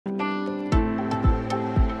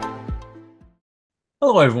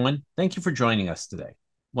Hello, everyone. Thank you for joining us today.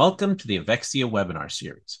 Welcome to the Avexia webinar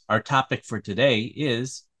series. Our topic for today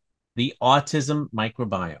is the Autism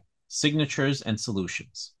Microbiome, Signatures and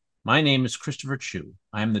Solutions. My name is Christopher Chu.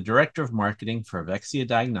 I am the Director of Marketing for Avexia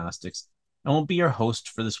Diagnostics and will be your host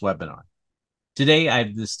for this webinar. Today, I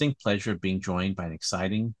have the distinct pleasure of being joined by an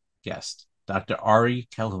exciting guest, Dr. Ari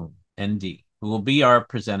Calhoun, ND, who will be our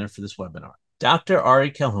presenter for this webinar. Dr. Ari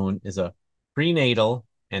Calhoun is a prenatal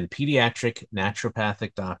and pediatric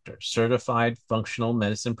naturopathic doctor, certified functional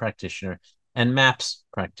medicine practitioner, and MAPS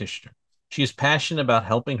practitioner. She is passionate about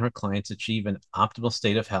helping her clients achieve an optimal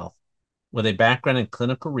state of health. With a background in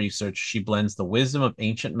clinical research, she blends the wisdom of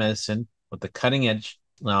ancient medicine with the cutting-edge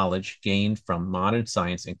knowledge gained from modern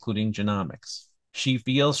science, including genomics. She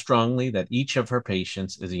feels strongly that each of her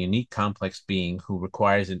patients is a unique, complex being who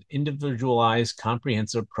requires an individualized,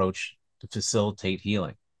 comprehensive approach to facilitate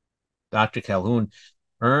healing. Dr. Calhoun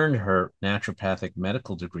earned her naturopathic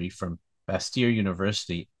medical degree from Bastyr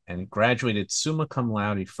University and graduated summa cum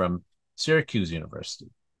laude from Syracuse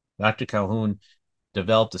University. Dr. Calhoun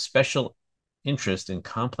developed a special interest in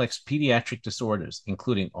complex pediatric disorders,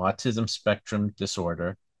 including Autism Spectrum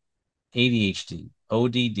Disorder, ADHD,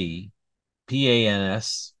 ODD,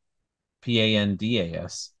 PANS,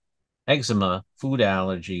 PANDAS, eczema, food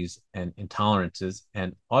allergies and intolerances,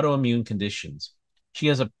 and autoimmune conditions. She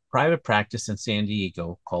has a private practice in San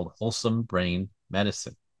Diego called Wholesome Brain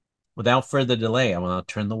Medicine. Without further delay, I will now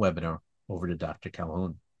turn the webinar over to Dr.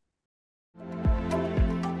 Calhoun.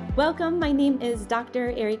 Welcome. My name is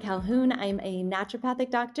Dr. Ari Calhoun. I'm a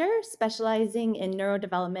naturopathic doctor specializing in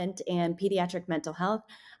neurodevelopment and pediatric mental health.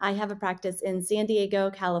 I have a practice in San Diego,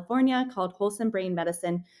 California called Wholesome Brain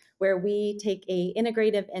Medicine, where we take a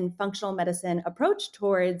integrative and functional medicine approach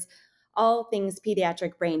towards all things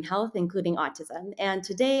pediatric brain health, including autism. And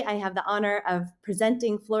today I have the honor of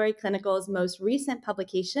presenting Flore Clinical's most recent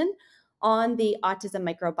publication on the autism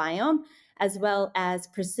microbiome, as well as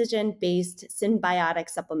precision-based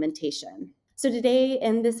symbiotic supplementation. So today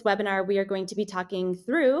in this webinar, we are going to be talking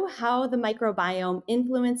through how the microbiome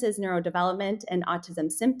influences neurodevelopment and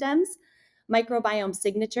autism symptoms, microbiome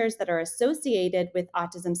signatures that are associated with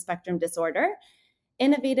autism spectrum disorder,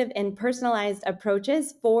 innovative and personalized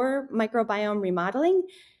approaches for microbiome remodeling,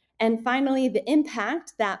 and finally, the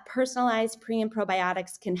impact that personalized pre and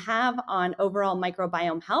probiotics can have on overall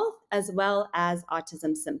microbiome health, as well as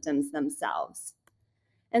autism symptoms themselves.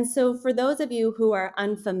 And so for those of you who are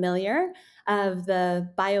unfamiliar of the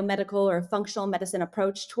biomedical or functional medicine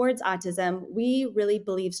approach towards autism, we really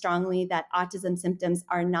believe strongly that autism symptoms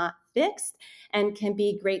are not fixed and can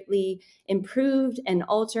be greatly improved and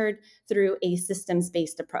altered through a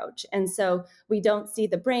systems-based approach. And so we don't see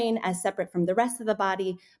the brain as separate from the rest of the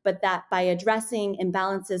body, but that by addressing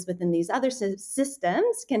imbalances within these other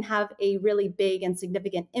systems can have a really big and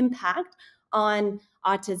significant impact on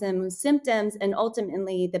autism symptoms and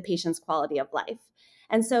ultimately the patient's quality of life.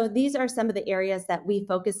 And so these are some of the areas that we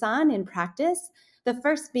focus on in practice. The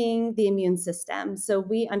first being the immune system. So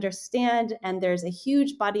we understand, and there's a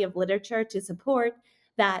huge body of literature to support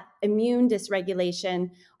that immune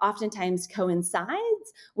dysregulation oftentimes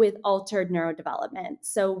coincides with altered neurodevelopment.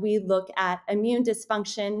 So we look at immune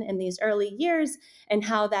dysfunction in these early years and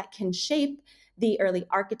how that can shape the early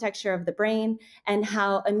architecture of the brain, and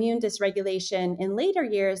how immune dysregulation in later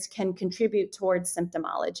years can contribute towards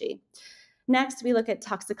symptomology. Next, we look at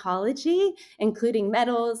toxicology, including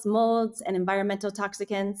metals, molds, and environmental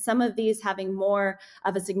toxicants, some of these having more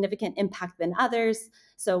of a significant impact than others.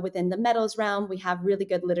 So within the metals realm, we have really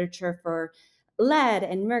good literature for lead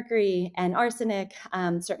and mercury and arsenic,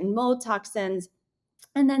 certain mold toxins,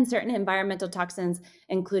 and then certain environmental toxins,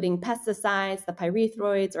 including pesticides, the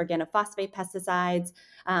pyrethroids, organophosphate pesticides,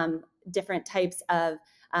 different types of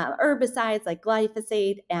herbicides like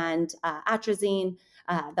glyphosate and atrazine,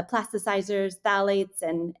 the plasticizers, phthalates,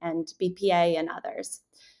 and BPA, and others.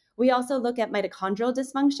 We also look at mitochondrial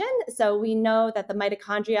dysfunction. So we know that the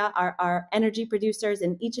mitochondria are our energy producers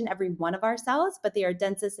in each and every one of our cells, but they are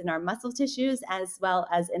densest in our muscle tissues as well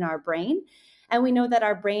as in our brain. And we know that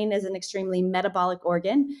our brain is an extremely metabolic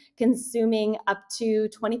organ, consuming up to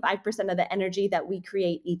 25% of the energy that we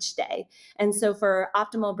create each day. And so for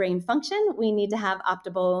optimal brain function, we need to have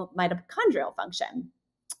optimal mitochondrial function.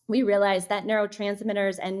 We realize that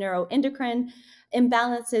neurotransmitters and neuroendocrine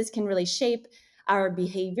imbalances can really shape our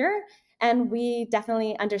behavior. And we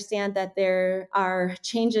definitely understand that there are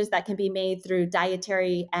changes that can be made through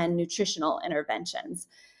dietary and nutritional interventions.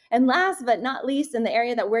 And last but not least, in the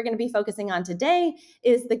area that we're going to be focusing on today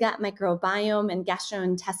is the gut microbiome and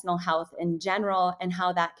gastrointestinal health in general, and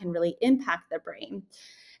how that can really impact the brain.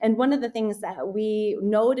 And one of the things that we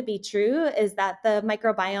know to be true is that the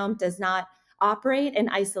microbiome does not operate in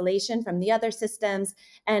isolation from the other systems.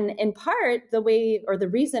 And in part, the way or the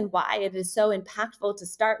reason why it is so impactful to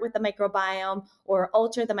start with the microbiome or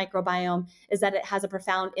alter the microbiome is that it has a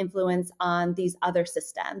profound influence on these other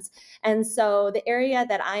systems. And so the area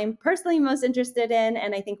that I'm personally most interested in,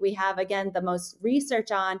 and I think we have, again, the most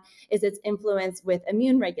research on, is its influence with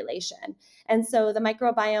immune regulation. And so the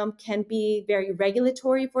microbiome can be very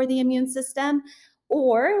regulatory for the immune system,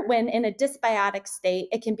 or when in a dysbiotic state,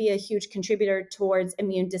 it can be a huge contributor towards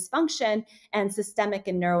immune dysfunction and systemic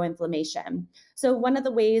and neuroinflammation. So one of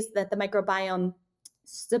the ways that the microbiome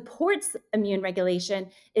supports immune regulation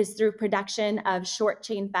is through production of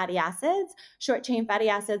short-chain fatty acids. Short-chain fatty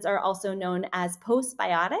acids are also known as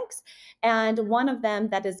postbiotics, and one of them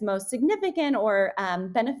that is most significant or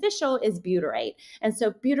beneficial is butyrate. And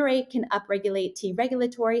so butyrate can upregulate T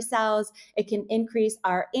regulatory cells. It can increase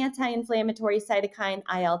our anti-inflammatory cytokine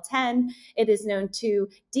IL-10. It is known to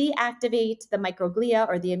deactivate the microglia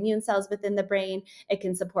or the immune cells within the brain. It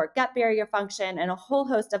can support gut barrier function and a whole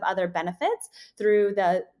host of other benefits through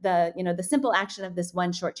the simple action of this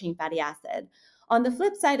one short chain fatty acid. On the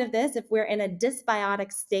flip side of this, if we're in a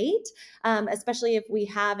dysbiotic state, especially if we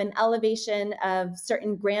have an elevation of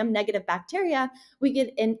certain gram-negative bacteria, we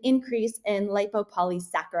get an increase in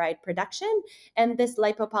lipopolysaccharide production. And this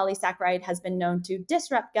lipopolysaccharide has been known to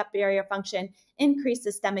disrupt gut barrier function, increase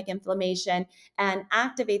systemic inflammation, and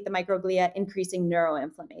activate the microglia, increasing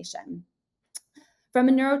neuroinflammation. From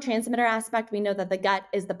a neurotransmitter aspect, we know that the gut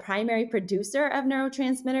is the primary producer of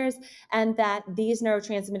neurotransmitters and that these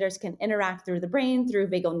neurotransmitters can interact through the brain through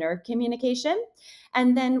vagal nerve communication.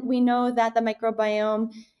 And then we know that the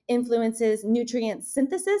microbiome influences nutrient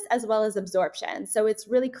synthesis as well as absorption. So it's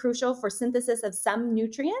really crucial for synthesis of some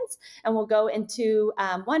nutrients, and we'll go into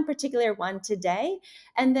one particular one today.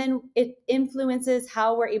 And then it influences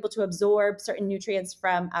how we're able to absorb certain nutrients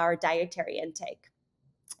from our dietary intake.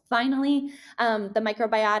 Finally, the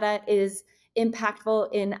microbiota is impactful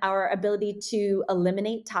in our ability to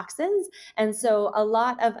eliminate toxins. And so a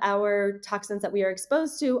lot of our toxins that we are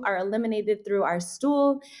exposed to are eliminated through our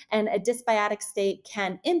stool, and a dysbiotic state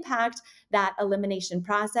can impact that elimination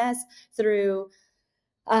process through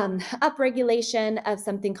upregulation of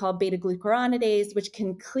something called beta-glucuronidase, which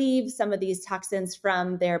can cleave some of these toxins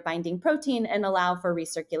from their binding protein and allow for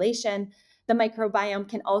recirculation. The microbiome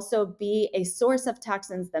can also be a source of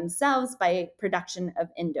toxins themselves by production of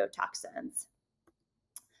endotoxins.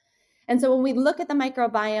 And so when we look at the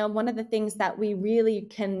microbiome, one of the things that we really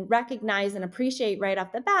can recognize and appreciate right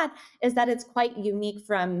off the bat is that it's quite unique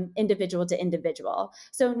from individual to individual.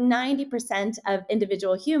 So 90% of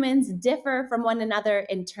individual humans differ from one another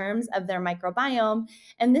in terms of their microbiome.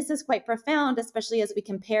 And this is quite profound, especially as we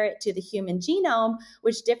compare it to the human genome,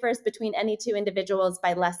 which differs between any two individuals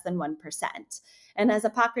by less than 1%. And as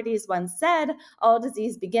Hippocrates once said, all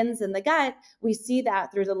disease begins in the gut. We see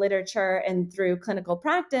that through the literature and through clinical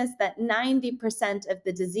practice that 90% of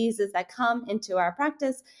the diseases that come into our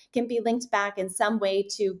practice can be linked back in some way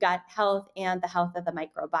to gut health and the health of the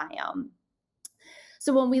microbiome.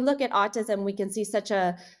 So when we look at autism, we can see such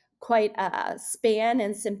a quite a span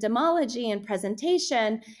in symptomology and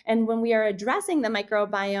presentation. And when we are addressing the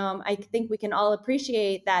microbiome, I think we can all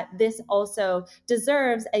appreciate that this also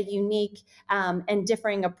deserves a unique and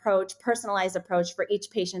differing approach, personalized approach for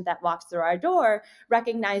each patient that walks through our door,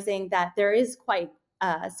 recognizing that there is quite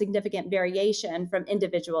significant variation from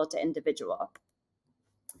individual to individual.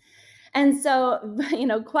 And so,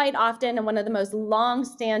 quite often, and one of the most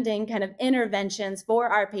long-standing kind of interventions for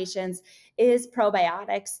our patients is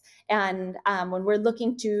probiotics. And when we're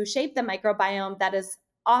looking to shape the microbiome, that is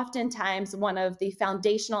oftentimes one of the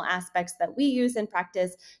foundational aspects that we use in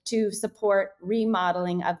practice to support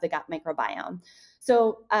remodeling of the gut microbiome.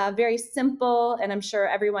 So very simple, and I'm sure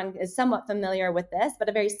everyone is somewhat familiar with this, but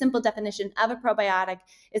a very simple definition of a probiotic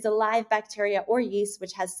is a live bacteria or yeast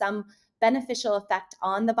which has some beneficial effect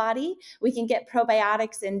on the body. We can get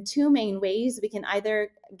probiotics in two main ways. We can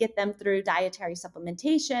either get them through dietary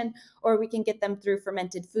supplementation, or we can get them through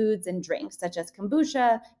fermented foods and drinks such as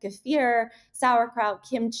kombucha, kefir, sauerkraut,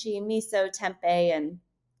 kimchi, miso, tempeh, and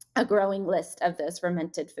a growing list of those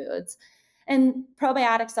fermented foods. And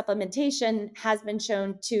probiotic supplementation has been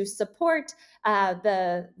shown to support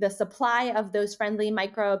the supply of those friendly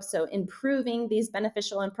microbes, so improving these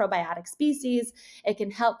beneficial and probiotic species. It can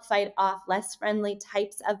help fight off less friendly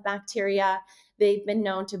types of bacteria. They've been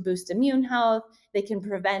known to boost immune health. They can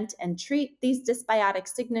prevent and treat these dysbiotic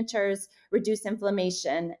signatures, reduce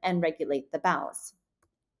inflammation, and regulate the bowels.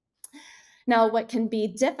 Now, what can be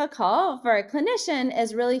difficult for a clinician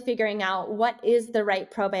is really figuring out what is the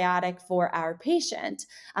right probiotic for our patient.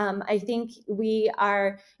 I think we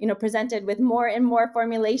are, presented with more and more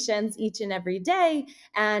formulations each and every day,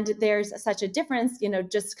 and there's such a difference,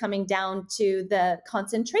 just coming down to the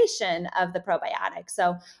concentration of the probiotic.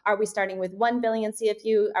 So, are we starting with 1 billion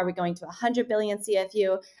CFU? Are we going to 100 billion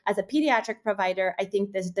CFU? As a pediatric provider, I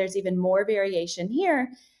think there's even more variation here.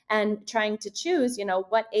 And trying to choose,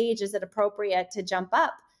 what age is it appropriate to jump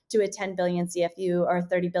up to a 10 billion CFU or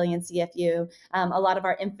 30 billion CFU. A lot of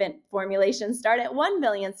our infant formulations start at 1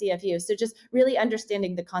 billion CFU. So just really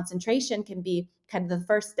understanding the concentration can be kind of the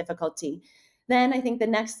first difficulty. Then I think the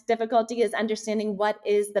next difficulty is understanding what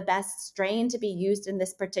is the best strain to be used in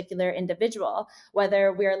this particular individual,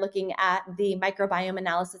 whether we're looking at the microbiome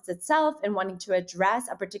analysis itself and wanting to address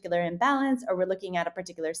a particular imbalance, or we're looking at a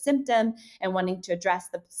particular symptom and wanting to address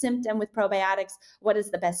the symptom with probiotics. What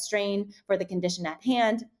is the best strain for the condition at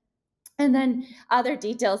hand? And then other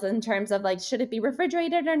details in terms of should it be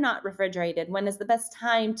refrigerated or not refrigerated? When is the best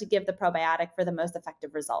time to give the probiotic for the most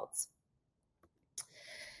effective results?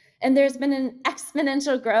 And there's been an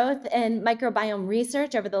exponential growth in microbiome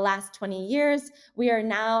research over the last 20 years. We are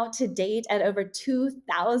now to date at over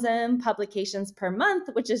 2,000 publications per month,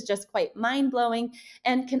 which is just quite mind-blowing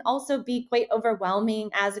and can also be quite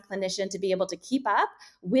overwhelming as a clinician to be able to keep up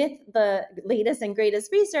with the latest and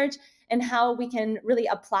greatest research and how we can really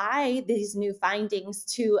apply these new findings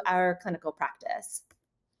to our clinical practice.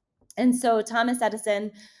 And so Thomas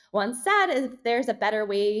Edison once said, if there's a better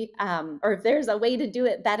way, or if there's a way to do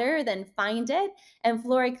it better, then find it. And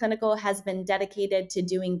Flore Clinical has been dedicated to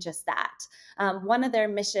doing just that. One of their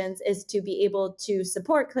missions is to be able to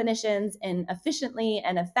support clinicians in efficiently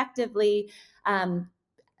and effectively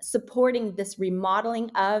supporting this remodeling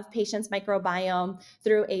of patients' microbiome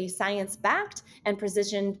through a science-backed and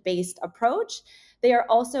precision-based approach. They are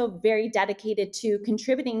also very dedicated to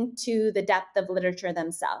contributing to the depth of literature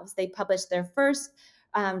themselves. They published their first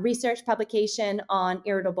research publication on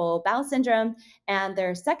irritable bowel syndrome, and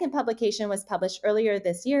their second publication was published earlier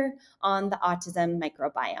this year on the autism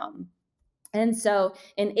microbiome. And so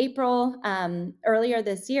in April, earlier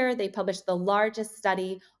this year, they published the largest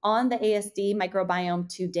study on the ASD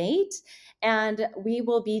microbiome to date, and we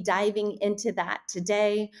will be diving into that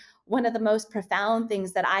today. One of the most profound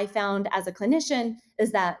things that I found as a clinician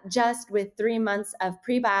is that just with 3 months of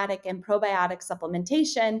prebiotic and probiotic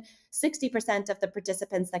supplementation, 60% of the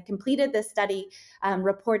participants that completed this study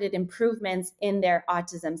reported improvements in their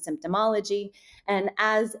autism symptomology. And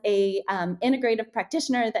as a integrative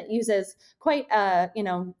practitioner that uses quite a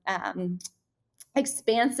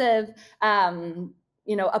expansive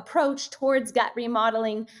approach towards gut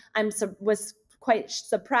remodeling, was quite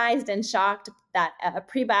surprised and shocked that a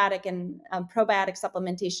prebiotic and probiotic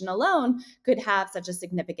supplementation alone could have such a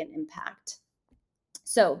significant impact.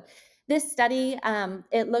 So this study,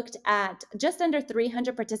 it looked at just under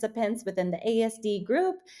 300 participants within the ASD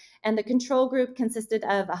group, and the control group consisted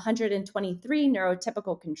of 123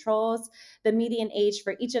 neurotypical controls. The median age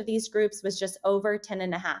for each of these groups was just over 10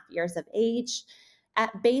 and a half years of age.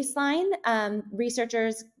 At baseline,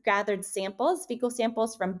 researchers gathered samples, fecal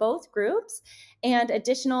samples from both groups, and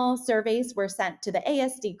additional surveys were sent to the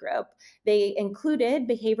ASD group. They included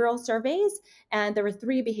behavioral surveys, and there were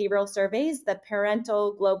 3 behavioral surveys: the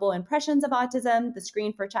Parental Global Impressions of Autism, the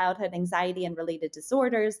Screen for Childhood Anxiety and Related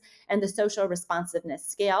Disorders, and the Social Responsiveness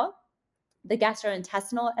Scale. The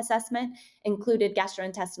gastrointestinal assessment included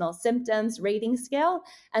gastrointestinal symptoms rating scale,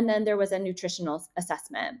 and then there was a nutritional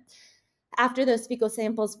assessment. After those fecal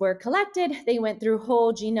samples were collected, they went through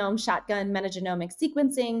whole genome shotgun metagenomic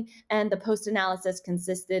sequencing, and the post-analysis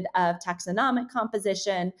consisted of taxonomic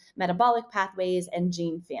composition, metabolic pathways, and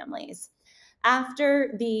gene families.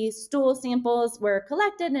 After the stool samples were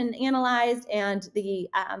collected and analyzed, and the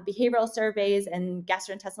behavioral surveys and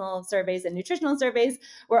gastrointestinal surveys and nutritional surveys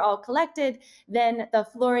were all collected, then the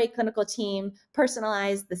Flore clinical team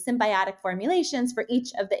personalized the symbiotic formulations for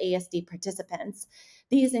each of the ASD participants.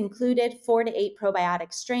 These included 4 to 8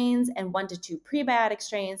 probiotic strains and 1 to 2 prebiotic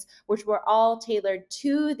strains, which were all tailored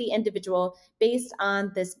to the individual based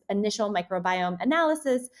on this initial microbiome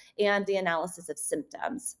analysis and the analysis of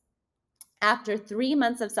symptoms. After 3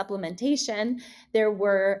 months of supplementation, there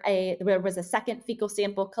was a second fecal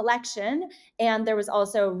sample collection, and there was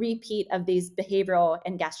also a repeat of these behavioral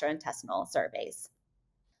and gastrointestinal surveys.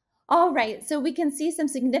 All right, so we can see some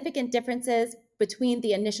significant differences between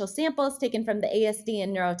the initial samples taken from the ASD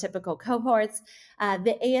and neurotypical cohorts,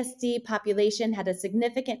 the ASD population had a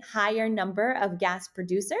significant higher number of gas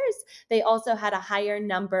producers. They also had a higher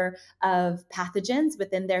number of pathogens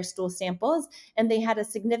within their stool samples, and they had a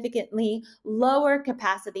significantly lower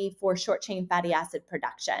capacity for short-chain fatty acid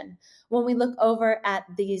production. When we look over at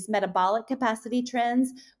these metabolic capacity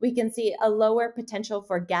trends, we can see a lower potential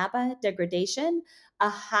for GABA degradation, a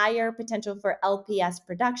higher potential for LPS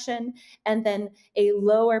production, and then a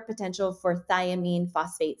lower potential for thiamine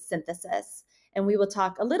phosphate synthesis. And we will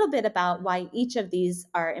talk a little bit about why each of these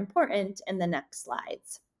are important in the next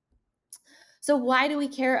slides. So why do we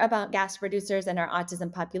care about gas producers in our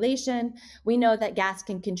autism population? We know that gas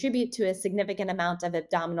can contribute to a significant amount of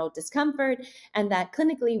abdominal discomfort, and that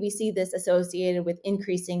clinically we see this associated with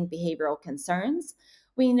increasing behavioral concerns.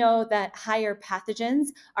 We know that higher pathogens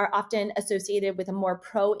are often associated with a more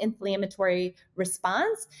pro-inflammatory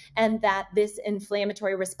response, and that this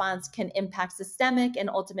inflammatory response can impact systemic and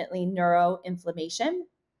ultimately neuroinflammation.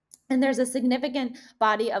 And there's a significant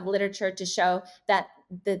body of literature to show that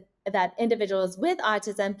that individuals with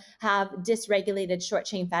autism have dysregulated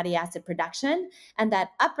short-chain fatty acid production, and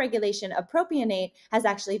that upregulation of propionate has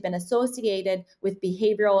actually been associated with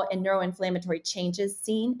behavioral and neuroinflammatory changes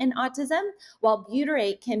seen in autism. While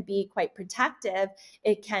butyrate can be quite protective,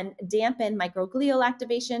 it can dampen microglial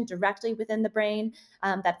activation directly within the brain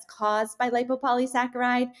that's caused by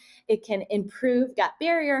lipopolysaccharide. It can improve gut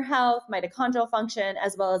barrier health, mitochondrial function,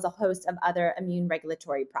 as well as a host of other immune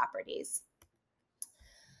regulatory properties.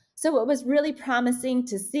 So what was really promising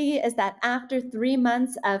to see is that after 3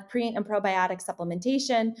 months of pre and probiotic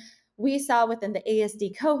supplementation, we saw within the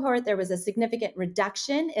ASD cohort, there was a significant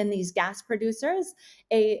reduction in these gas producers,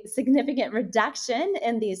 a significant reduction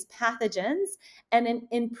in these pathogens, and an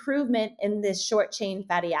improvement in this short-chain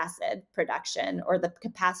fatty acid production, or the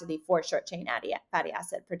capacity for short-chain fatty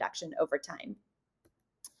acid production over time.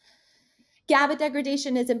 GABA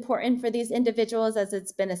degradation is important for these individuals, as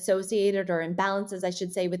it's been associated, or imbalances, I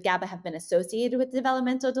should say, with GABA have been associated with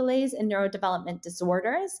developmental delays and neurodevelopment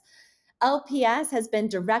disorders. LPS has been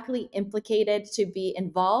directly implicated to be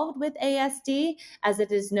involved with ASD, as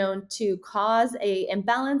it is known to cause an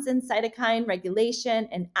imbalance in cytokine regulation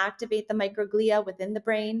and activate the microglia within the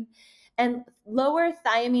brain. And lower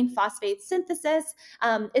thiamine phosphate synthesis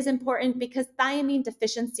is important because thiamine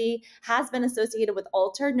deficiency has been associated with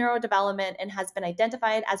altered neurodevelopment and has been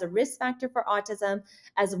identified as a risk factor for autism,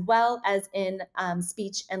 as well as in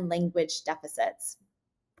speech and language deficits.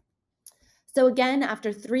 So again,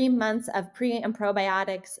 after 3 months of pre and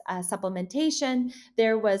probiotics supplementation,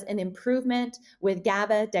 there was an improvement with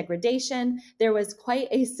GABA degradation. There was quite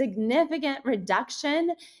a significant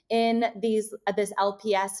reduction in this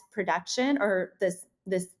LPS production, or this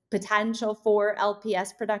potential for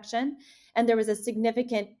LPS production. And there was a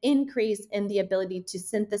significant increase in the ability to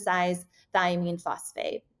synthesize thiamine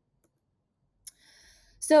phosphate.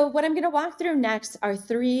 So what I'm going to walk through next are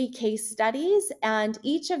 3 case studies, and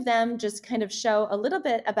each of them just kind of show a little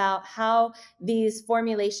bit about how these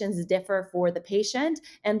formulations differ for the patient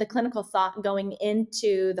and the clinical thought going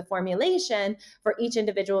into the formulation for each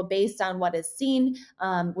individual based on what is seen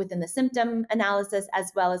within the symptom analysis,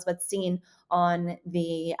 as well as what's seen on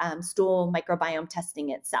the stool microbiome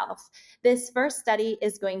testing itself. This first study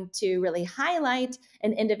is going to really highlight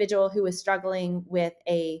an individual who is struggling with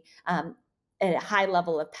a high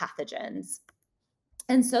level of pathogens.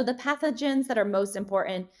 And so the pathogens that are most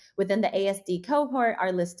important within the ASD cohort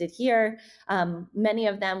are listed here. Many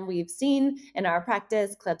of them we've seen in our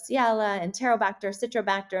practice: Klebsiella, Enterobacter,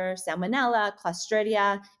 Citrobacter, Salmonella,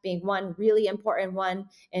 Clostridia being one really important one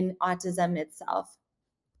in autism itself.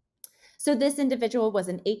 So this individual was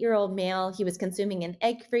an 8-year-old male. He was consuming an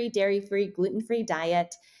egg-free, dairy-free, gluten-free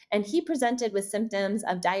diet, and he presented with symptoms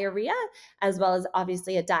of diarrhea, as well as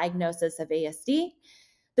obviously a diagnosis of ASD.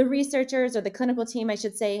 The researchers, or the clinical team, I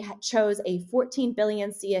should say, chose a 14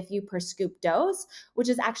 billion CFU per scoop dose, which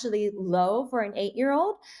is actually low for an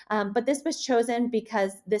 8-year-old. But this was chosen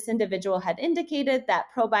because this individual had indicated that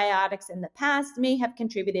probiotics in the past may have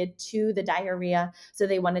contributed to the diarrhea, so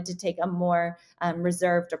they wanted to take a more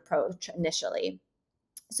reserved approach initially.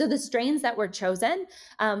 So the strains that were chosen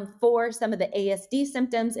for some of the ASD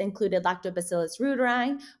symptoms included Lactobacillus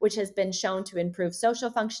reuteri, which has been shown to improve social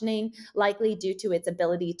functioning, likely due to its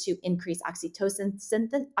ability to increase oxytocin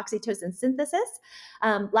synthesis.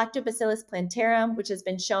 Lactobacillus plantarum, which has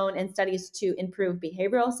been shown in studies to improve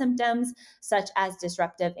behavioral symptoms, such as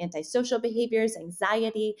disruptive antisocial behaviors,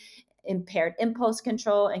 anxiety, impaired impulse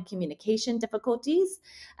control, and communication difficulties.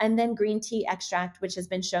 And then green tea extract, which has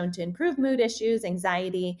been shown to improve mood issues,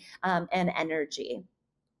 anxiety, and energy.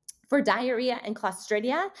 For diarrhea and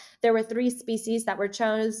Clostridia, there were 3 species that were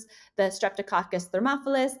chosen: the Streptococcus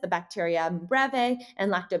thermophilus, the Bacterium breve, and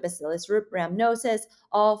Lactobacillus rhamnosus,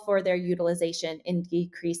 all for their utilization in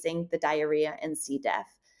decreasing the diarrhea and C. diff.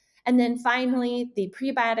 And then finally, the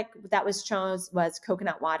prebiotic that was chosen was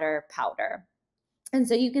coconut water powder. And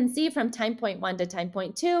so you can see from time point 1 to time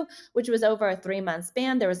point 2, which was over a 3-month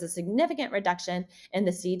span, there was a significant reduction in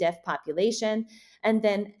the C. diff population. And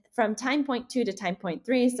then from time point 2 to time point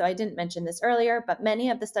 3, so I didn't mention this earlier, but many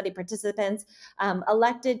of the study participants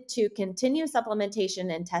elected to continue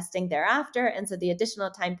supplementation and testing thereafter. And so the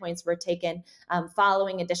additional time points were taken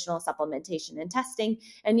following additional supplementation and testing.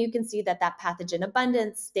 And you can see that that pathogen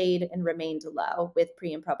abundance stayed and remained low with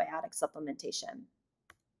pre and probiotic supplementation.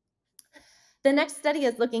 The next study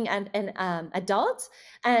is looking at an adult,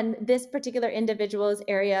 and this particular individual's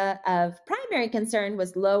area of primary concern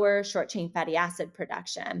was lower short-chain fatty acid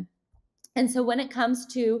production. And so when it comes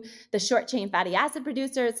to the short-chain fatty acid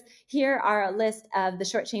producers, here are a list of the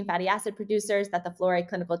short-chain fatty acid producers that the Flore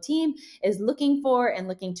clinical team is looking for and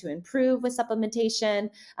looking to improve with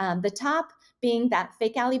supplementation. The top being that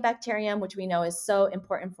Faecalibacterium, which we know is so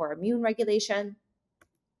important for immune regulation.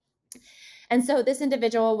 And so this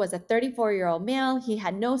individual was a 34-year-old male. He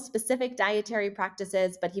had no specific dietary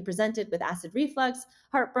practices, but he presented with acid reflux,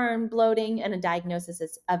 heartburn, bloating, and a diagnosis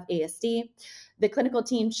of ASD. The clinical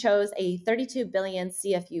team chose a 32 billion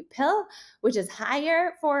CFU pill, which is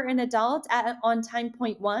higher for an adult on time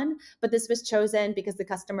point 1, but this was chosen because the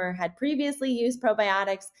customer had previously used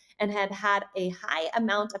probiotics and had had a high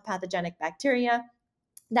amount of pathogenic bacteria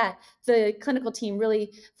that the clinical team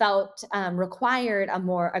really felt required a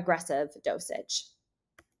more aggressive dosage.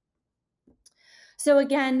 So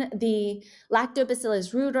again, the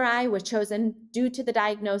Lactobacillus reuteri was chosen due to the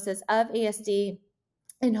diagnosis of ASD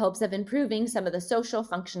in hopes of improving some of the social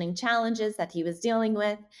functioning challenges that he was dealing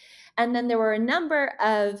with. And then there were a number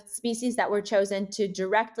of species that were chosen to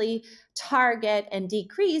directly target and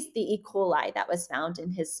decrease the E. coli that was found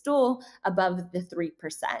in his stool above the 3%.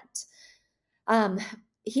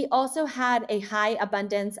 He also had a high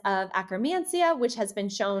abundance of Akkermansia, which has been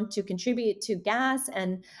shown to contribute to gas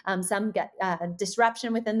and some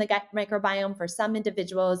disruption within the gut microbiome for some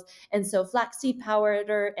individuals. And so flaxseed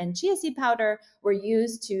powder and chia seed powder were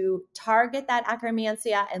used to target that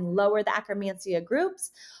Akkermansia and lower the Akkermansia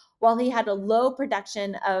groups, while he had a low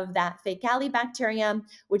production of that Faecalibacterium,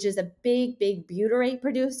 which is a big butyrate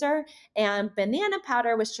producer, and banana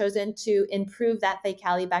powder was chosen to improve that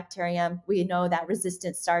Faecalibacterium. We know that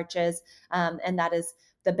resistant starches, and that is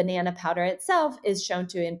the banana powder itself is shown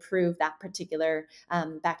to improve that particular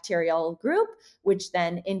bacterial group, which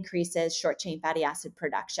then increases short-chain fatty acid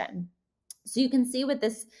production. So you can see with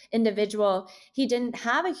this individual, he didn't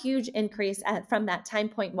have a huge increase from that time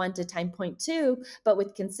point 1 to time point 2, but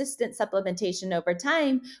with consistent supplementation over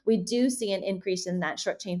time, we do see an increase in that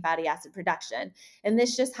short-chain fatty acid production. And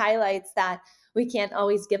this just highlights that we can't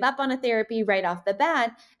always give up on a therapy right off the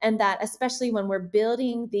bat, and that especially when we're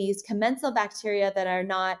building these commensal bacteria that are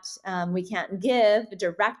not, we can't give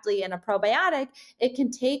directly in a probiotic, it can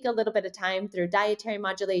take a little bit of time through dietary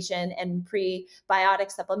modulation and prebiotic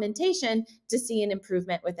supplementation to see an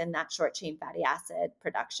improvement within that short-chain fatty acid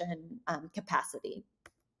production capacity.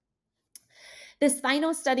 This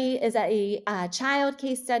final study is a child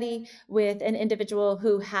case study with an individual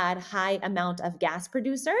who had high amount of gas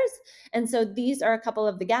producers. And so these are a couple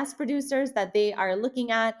of the gas producers that they are looking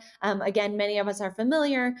at. Again, many of us are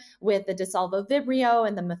familiar with the Dissolvo Vibrio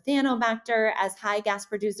and the Methanobacter as high gas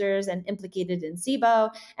producers and implicated in SIBO,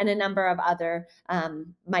 and a number of other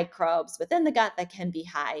microbes within the gut that can be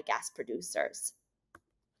high gas producers.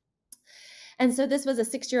 And so this was a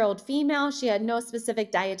 6-year-old female. She had no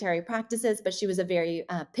specific dietary practices, but she was a very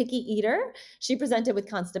picky eater. She presented with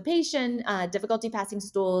constipation, difficulty passing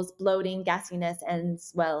stools, bloating, gassiness,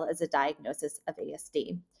 as well as a diagnosis of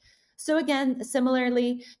ASD. So again,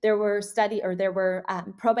 similarly, there were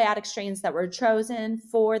probiotic strains that were chosen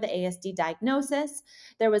for the ASD diagnosis.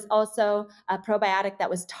 There was also a probiotic that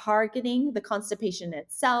was targeting the constipation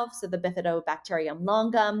itself, so the Bifidobacterium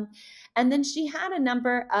longum. And then she had a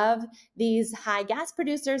number of these high gas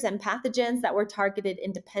producers and pathogens that were targeted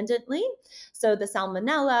independently. So the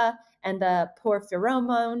Salmonella and the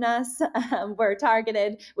Porphyromonas were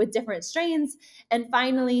targeted with different strains. And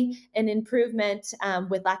finally, an improvement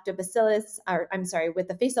with lactobacillus, with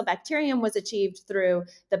the Faecalibacterium was achieved through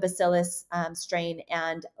the bacillus strain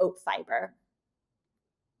and oat fiber.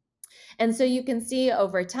 And so you can see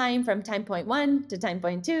over time, from time point 1 to time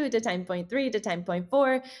point 2 to time point 3 to time point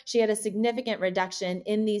 4, she had a significant reduction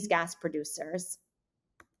in these gas producers.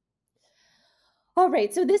 All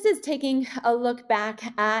right, so this is taking a look back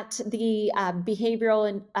at the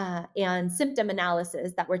behavioral and symptom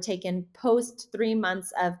analysis that were taken post 3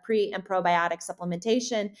 months of pre and probiotic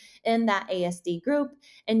supplementation in that ASD group.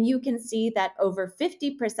 And you can see that over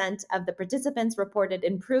 50% of the participants reported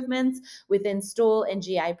improvements within stool and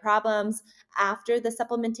GI problems after the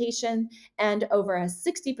supplementation, and over a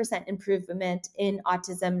 60% improvement in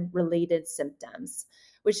autism-related symptoms,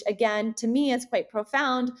 which again, to me, is quite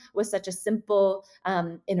profound with such a simple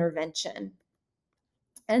intervention.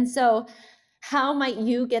 And so, how might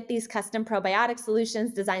you get these custom probiotic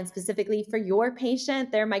solutions designed specifically for your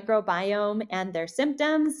patient, their microbiome, and their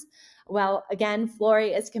symptoms? Well, again, Flore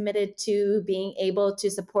is committed to being able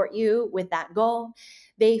to support you with that goal.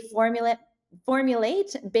 They formulate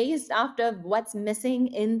based off of what's missing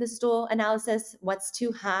in the stool analysis, what's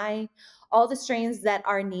too high. All the strains that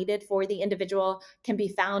are needed for the individual can be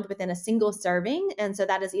found within a single serving. And so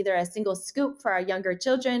that is either a single scoop for our younger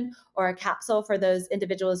children or a capsule for those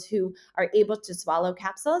individuals who are able to swallow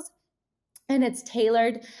capsules. And it's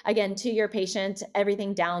tailored, again, to your patient,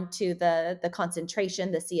 everything down to the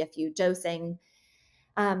concentration, the CFU dosing.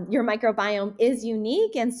 Your microbiome is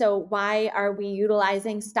unique. And so why are we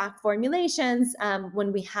utilizing stock formulations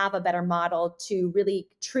when we have a better model to really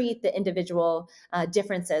treat the individual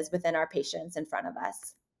differences within our patients in front of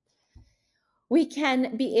us? We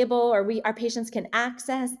can be able, or our patients can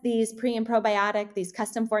access these pre and probiotic, these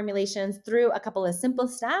custom formulations through a couple of simple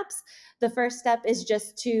steps. The first step is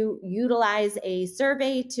just to utilize a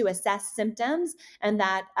survey to assess symptoms, and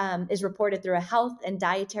that is reported through a health and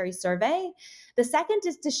dietary survey. The second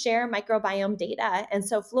is to share microbiome data. And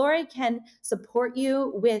so Flore can support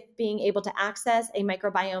you with being able to access a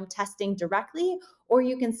microbiome testing directly, or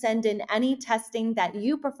you can send in any testing that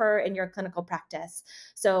you prefer in your clinical practice.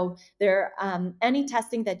 So there, any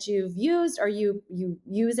testing that you've used or you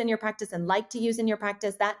use in your practice and like to use in your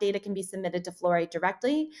practice, that data can be submitted to Flore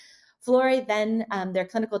directly. Flore then, their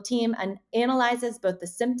clinical team, analyzes both the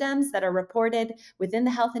symptoms that are reported within the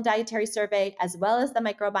health and dietary survey, as well as the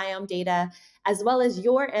microbiome data, as well as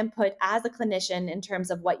your input as a clinician in terms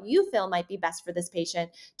of what you feel might be best for this patient,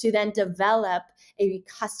 to then develop a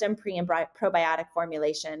custom pre and probiotic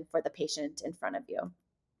formulation for the patient in front of you.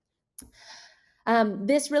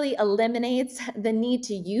 This really eliminates the need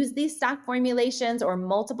to use these stock formulations or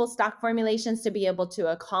multiple stock formulations to be able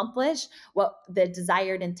to accomplish what the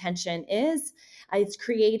desired intention is. It's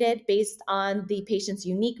created based on the patient's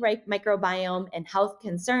unique microbiome and health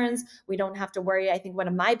concerns. We don't have to worry. I think one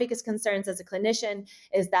of my biggest concerns as a clinician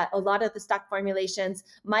is that a lot of the stock formulations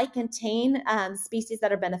might contain species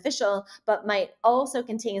that are beneficial, but might also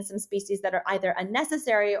contain some species that are either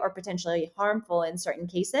unnecessary or potentially harmful in certain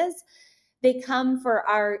cases. They come for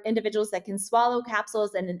our individuals that can swallow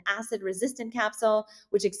capsules and an acid-resistant capsule,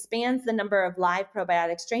 which expands the number of live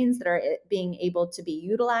probiotic strains that are being able to be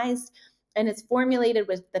utilized. And it's formulated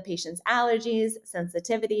with the patient's allergies,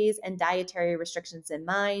 sensitivities, and dietary restrictions in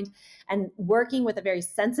mind. And working with a very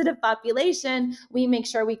sensitive population, we make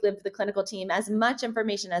sure we give the clinical team as much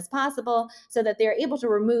information as possible so that they're able to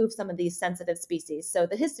remove some of these sensitive species. So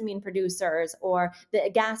the histamine producers or the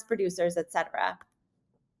gas producers, et cetera.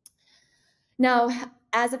 Now,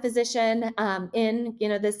 as a physician in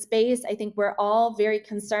this space, I think we're all very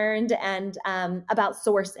concerned and about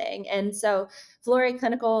sourcing. And so Flore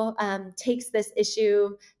Clinical takes this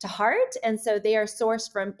issue to heart. And so they are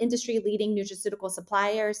sourced from industry-leading nutraceutical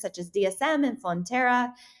suppliers such as DSM and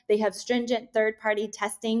Fonterra. They have stringent third-party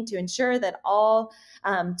testing to ensure that all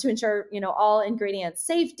ingredient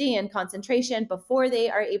safety and concentration before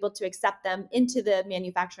they are able to accept them into the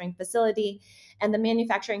manufacturing facility. And the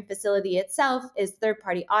manufacturing facility itself is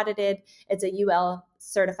third-party audited. It's a UL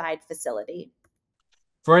certified facility.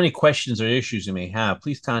 For any questions or issues you may have,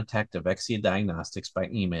 please contact Avexia Diagnostics by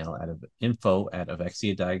email at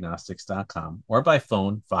info@avexiadiagnostics.com or by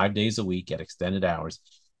phone 5 days a week at extended hours,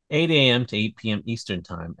 8 a.m. to 8 p.m. Eastern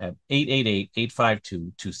Time at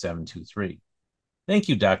 888-852-2723. Thank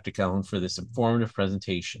you, Dr. Calhoun, for this informative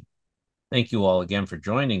presentation. Thank you all again for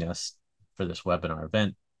joining us for this webinar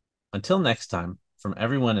event. Until next time, from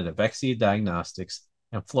everyone at Avexia Diagnostics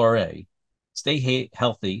and Flore, stay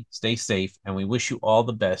healthy, stay safe, and we wish you all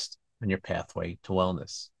the best on your pathway to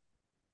wellness.